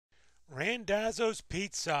Randazzo's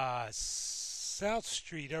Pizza, South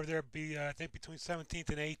Street over there. I think between 17th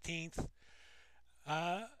and 18th.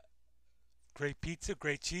 Uh, Great pizza,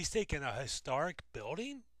 great cheesesteak, and a historic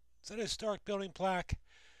building. Is that a historic building plaque?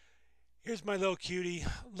 Here's my little cutie,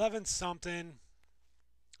 11 something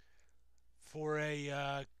for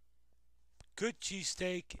a good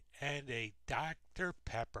cheesesteak and a Dr.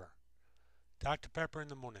 Pepper. Dr. Pepper in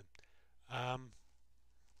the morning. Um,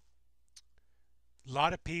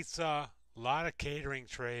 Lot of pizza, lot of catering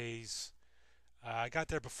trays. I got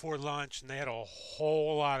there before lunch and they had a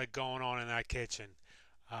whole lot of going on in that kitchen.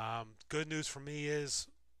 Good news for me is,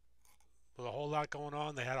 with a whole lot going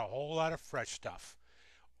on, they had a whole lot of fresh stuff.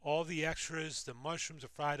 All the extras, the mushrooms, the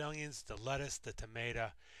fried onions, the lettuce, the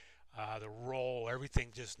tomato, the roll, everything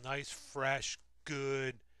just nice, fresh,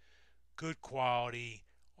 good quality.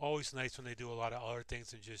 Always nice when they do a lot of other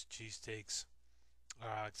things than just cheesesteaks,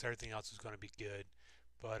 because everything else is going to be good.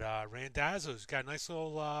 But Randazzo's got a nice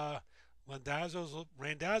little Randazzo's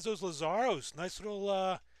Lazzaro's nice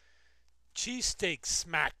little cheesesteak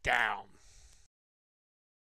smackdown.